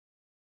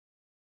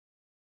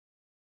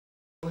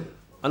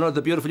I know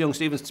the beautiful young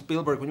Steven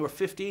Spielberg, when you were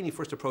 15, he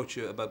first approached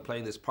you about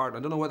playing this part. And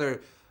I don't know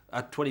whether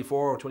at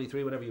 24 or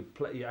 23, whenever you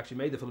actually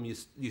made the film,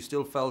 you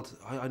still felt,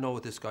 I know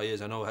what this guy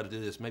is, I know how to do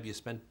this. Maybe you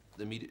spent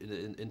the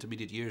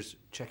intermediate years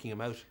checking him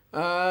out?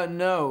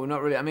 No,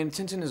 not really. I mean,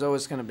 Tintin has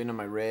always kind of been on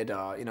my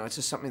radar. You know, it's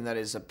just something that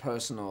is a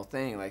personal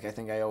thing. Like, I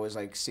think I always,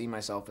 like, see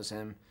myself as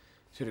him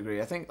to a degree.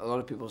 I think a lot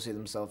of people see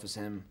themselves as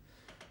him.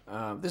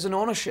 There's an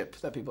ownership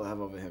that people have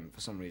over him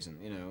for some reason,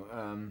 you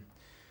know.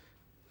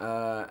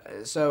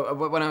 So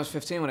when I was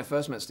 15, when I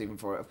first met Stephen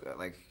for it,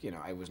 like, you know,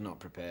 I was not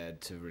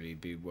prepared to really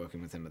be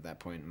working with him at that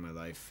point in my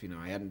life. You know,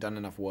 I hadn't done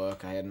enough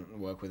work. I hadn't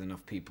worked with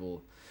enough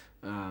people.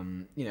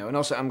 You know, and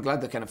also I'm glad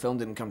the kind of film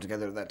didn't come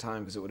together at that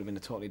time, because it would have been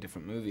a totally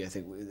different movie. I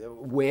think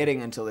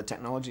waiting until the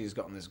technology has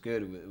gotten this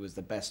good was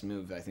the best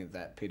move I think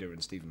that Peter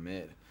and Stephen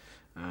made.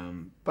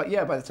 But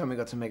yeah, by the time we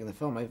got to making the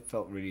film, I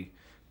felt really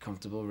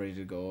comfortable, ready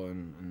to go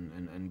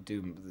and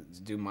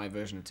do my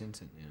version of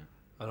Tintin. Yeah.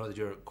 I know that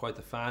you're quite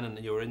the fan, and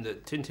you were in the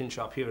Tintin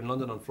shop here in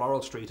London on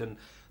Floral Street, and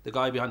the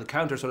guy behind the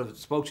counter sort of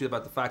spoke to you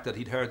about the fact that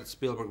he'd heard that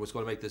Spielberg was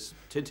going to make this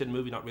Tintin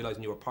movie, not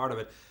realising you were part of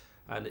it.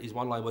 And his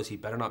one line was, he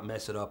better not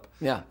mess it up.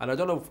 Yeah. And I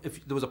don't know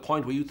if there was a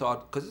point where you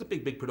thought, because it's a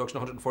big production,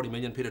 140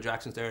 million, Peter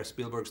Jackson's there,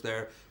 Spielberg's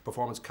there,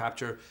 performance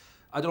capture.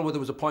 I don't know whether there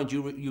was a point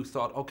you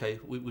thought, okay,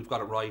 we've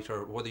got it right,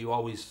 or whether you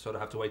always sort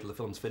of have to wait till the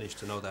film's finished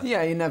to know that.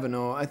 Yeah, you never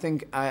know. I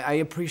think I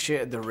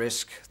appreciated the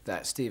risk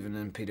that Stephen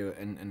and Peter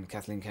and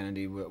Kathleen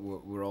Kennedy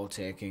were all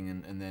taking,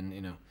 and then,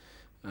 you know,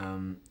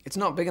 it's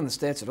not big in the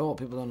States at all.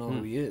 People don't know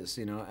who he is,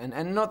 you know,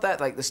 and not that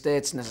like the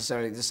States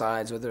necessarily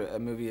decides whether a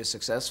movie is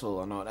successful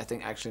or not. I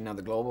think actually now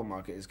the global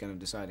market is kind of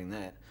deciding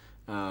that,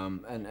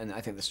 and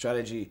I think the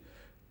strategy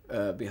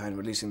behind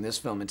releasing this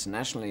film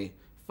internationally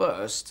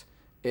first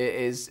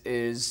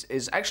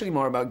is actually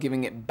more about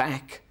giving it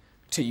back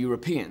to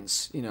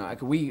Europeans. You know,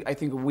 like I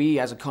think we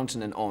as a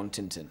continent own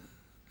Tintin,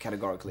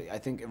 categorically. I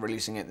think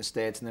releasing it in the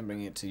States and then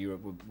bringing it to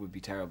Europe would be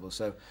terrible.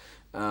 So,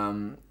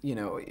 you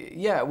know,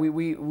 yeah,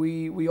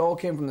 we all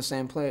came from the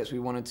same place. We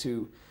wanted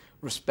to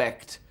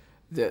respect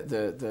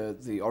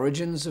the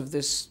origins of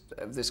this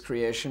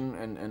creation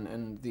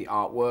and the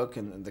artwork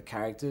and the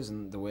characters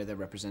and the way they're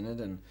represented.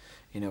 And,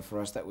 you know, for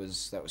us that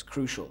was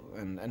crucial.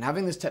 And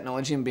having this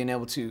technology and being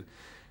able to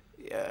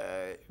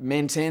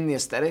maintain the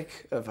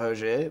aesthetic of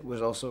Hergé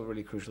was also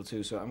really crucial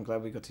too. So I'm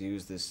glad we got to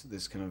use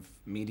this kind of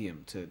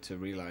medium to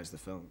realize the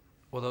film.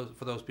 Well,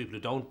 for those people who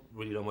don't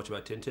really know much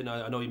about Tintin,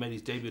 I know he made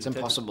his debut. It's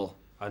impossible.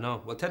 I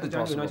know. Well, 10th of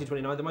January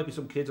 1929, there might be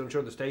some kids, I'm sure,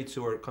 in the States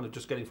who are kind of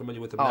just getting familiar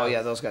with him now. Oh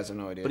yeah, those guys have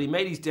no idea. But he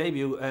made his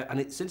debut,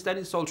 and since then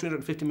he's sold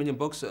 350 million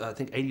books, I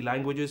think 80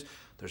 languages.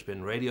 There's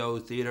been radio,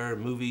 theatre,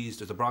 movies,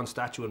 there's a bronze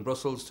statue in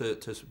Brussels to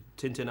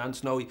Tintin and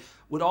Snowy.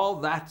 With all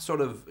that sort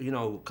of, you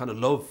know, kind of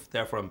love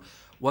there for him,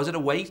 was it a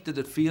weight? Did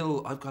it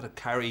feel, I've got to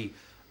carry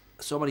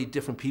so many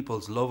different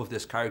people's love of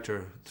this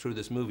character through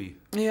this movie?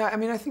 Yeah, I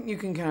mean, I think you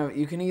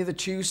can either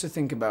choose to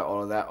think about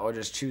all of that or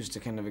just choose to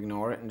kind of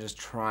ignore it and just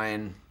try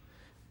and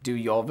do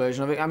your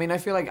version of it. I mean, I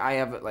feel like I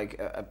have like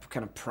a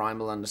kind of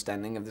primal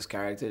understanding of this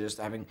character, just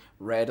having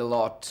read a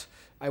lot.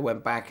 I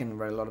went back and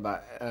read a lot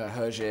about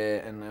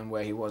Hergé and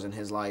where he was in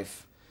his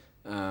life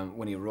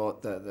when he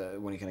wrote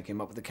when he kind of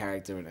came up with the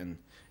character, and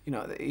you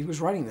know, he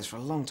was writing this for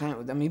a long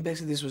time. I mean,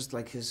 basically this was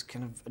like his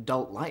kind of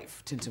adult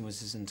life. Tintin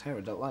was his entire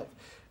adult life.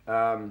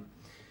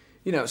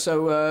 You know,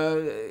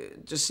 so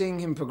just seeing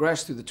him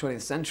progress through the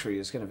 20th century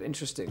is kind of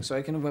interesting. So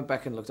I kind of went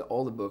back and looked at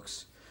all the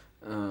books.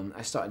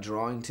 I started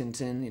drawing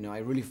Tintin. You know, I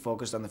really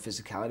focused on the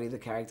physicality of the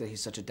character.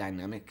 He's such a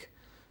dynamic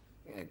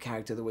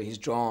character, the way he's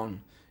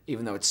drawn,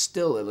 even though it's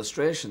still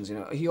illustrations. You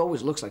know, he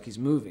always looks like he's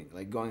moving,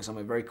 like going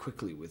somewhere very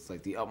quickly with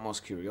like the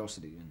utmost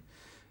curiosity and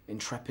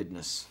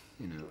intrepidness.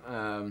 You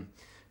know,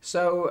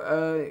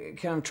 so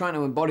kind of trying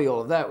to embody all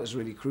of that was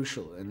really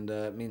crucial. And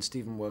me and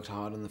Stephen worked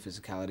hard on the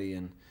physicality,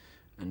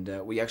 and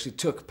we actually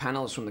took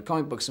panels from the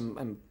comic books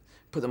and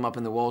put them up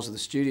in the walls of the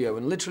studio.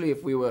 And literally,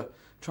 if we were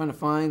trying to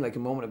find like a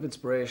moment of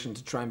inspiration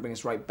to try and bring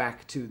us right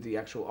back to the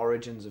actual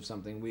origins of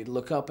something, we'd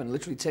look up and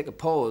literally take a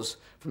pause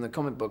from the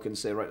comic book and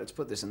say, right, let's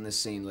put this in this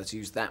scene, let's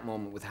use that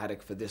moment with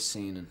Haddock for this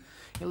scene, and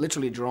you know,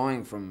 literally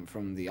drawing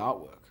from the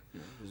artwork. You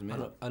know, it was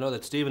amazing. I know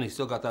that Stephen, he's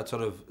still got that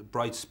sort of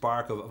bright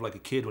spark of like a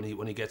kid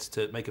when he gets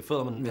to make a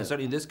film, and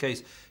certainly in this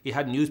case he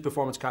hadn't used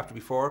performance capture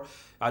before.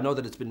 I know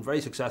that it's been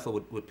very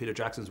successful with Peter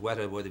Jackson's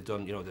Weta, where they've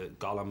done, you know, the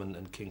Gollum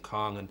and King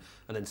Kong and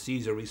then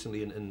Caesar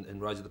recently in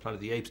Rise of the Planet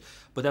of the Apes.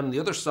 But then on the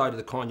other side of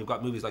the coin, you've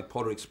got movies like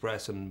Polar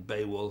Express and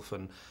Beowulf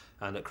and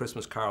A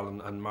Christmas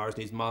Carol and Mars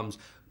Needs Moms,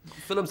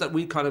 films that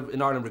we kind of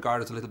in Ireland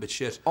regard as a little bit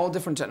shit. All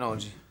different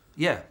technology.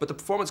 Yeah, but the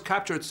performance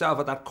capture itself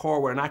at that core,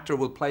 where an actor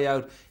will play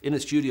out in a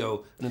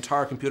studio an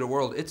entire computer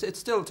world, it's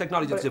still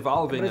technology that's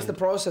evolving. But it's the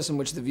process in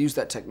which they've used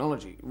that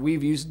technology.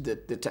 We've used the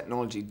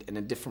technology in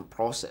a different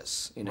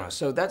process, you know. Right.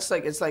 So that's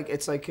like it's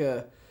like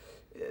a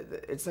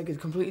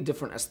completely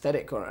different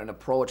aesthetic or an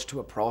approach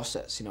to a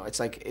process. You know,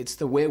 it's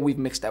the way we've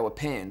mixed our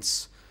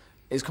paints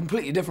is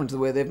completely different to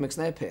the way they've mixed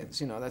their paints.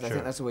 You know, I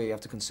think that's the way you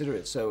have to consider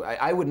it. So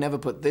I would never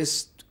put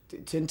this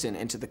Tintin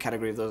into the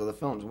category of those other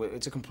films.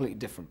 It's a completely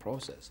different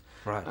process.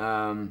 Right.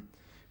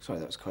 Sorry,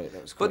 that was quite.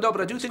 But no,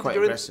 but I do think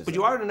that but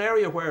you are in an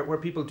area where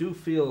people do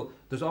feel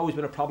there's always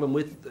been a problem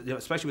with,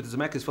 especially with the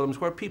Zemeckis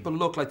films, where people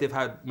look like they've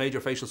had major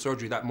facial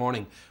surgery that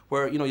morning.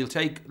 Where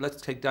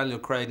let's take Daniel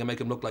Craig and make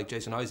him look like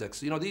Jason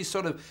Isaacs. These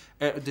sort of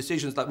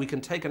decisions that we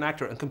can take an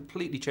actor and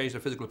completely change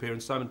their physical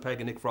appearance. Simon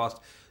Pegg and Nick Frost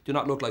do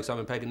not look like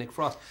Simon Pegg and Nick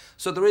Frost.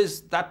 So there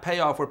is that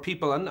payoff where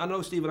people, and I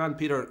know Stephen and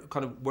Peter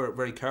kind of were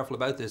very careful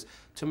about this,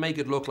 to make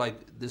it look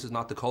like this is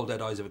not the cold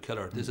dead eyes of a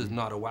killer. This is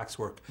not a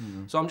waxwork.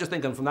 So I'm just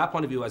thinking from that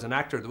point of view, as an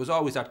actor, there was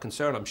always that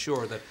concern, I'm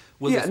sure, that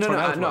will this turn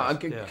out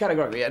right?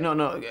 Categorically,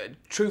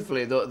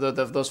 truthfully,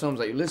 those films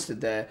that you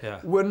listed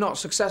there were not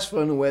successful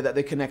in a way that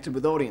they connected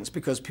with audience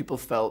because people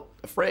felt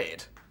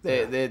afraid.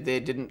 They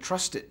didn't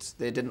trust it.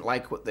 They didn't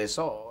like what they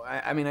saw.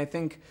 I mean, I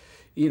think,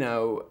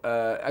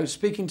 I was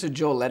speaking to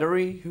Joe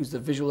Lettery, who's the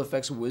visual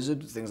effects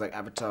wizard, things like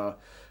Avatar,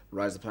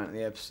 Rise of the Planet of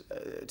the Apes,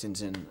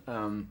 Tintin.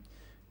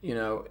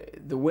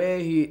 The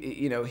way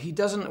he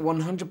doesn't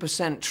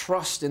 100%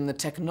 trust in the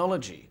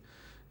technology,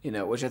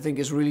 which I think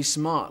is really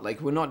smart. Like,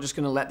 we're not just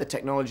going to let the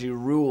technology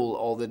rule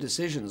all the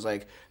decisions.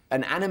 Like,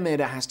 an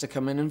animator has to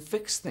come in and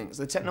fix things.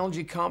 The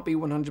technology can't be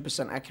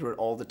 100% accurate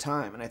all the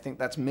time, and I think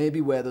that's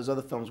maybe where those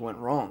other films went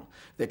wrong.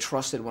 They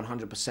trusted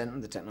 100%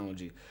 in the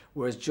technology,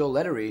 whereas Joe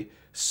Lettery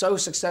so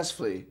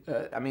successfully,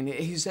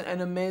 he's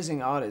an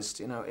amazing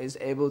artist, is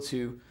able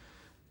to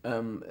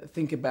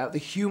think about the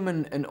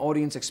human and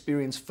audience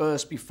experience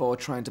first before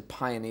trying to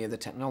pioneer the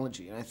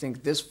technology. And I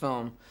think this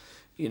film,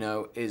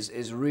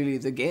 is really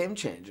the game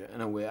changer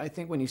in a way. I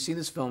think when you see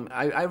this film,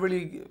 I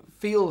really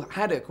feel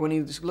Haddock when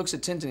he looks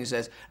at Tintin, he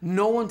says,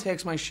 "No one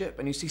takes my ship,"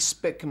 and you see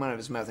spit come out of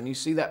his mouth, and you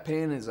see that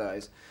pain in his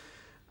eyes.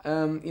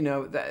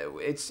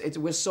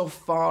 We're so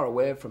far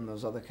away from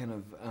those other kind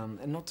of,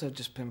 and not to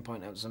just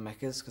pinpoint out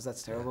Zemeckis because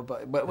that's terrible,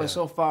 but we're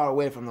so far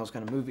away from those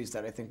kind of movies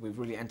that I think we've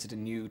really entered a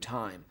new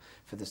time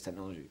for this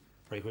technology.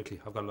 Very quickly,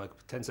 I've got like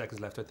 10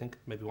 seconds left, I think,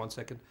 maybe 1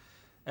 second.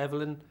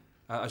 Evelyn,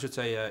 I should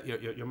say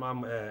your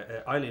mum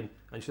Eileen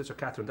and your sister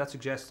Catherine. That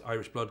suggests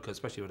Irish blood, cause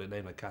especially with a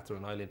name like Catherine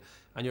and Eileen.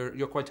 And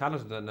you're quite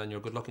talented and you're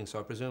good looking, so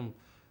I presume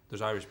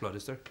there's Irish blood,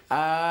 is there?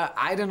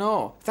 I don't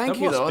know. Thank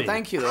you though.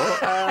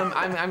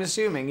 I'm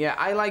assuming. Yeah,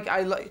 I like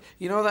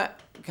that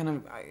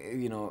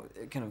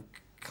kind of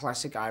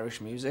classic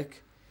Irish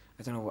music.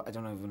 I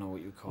don't even know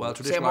what you call it. Well,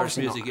 traditional Irish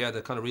music,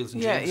 the kind of reels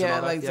and jigs and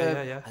all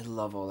that. I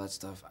love all that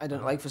stuff. I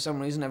don't like, for some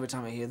reason, every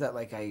time I hear that,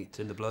 it's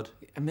in the blood.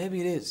 Maybe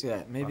it is.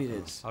 Yeah, maybe it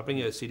is. I'll bring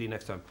you a CD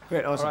next time.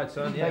 Great, awesome. All right,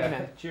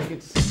 son.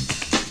 Cheers.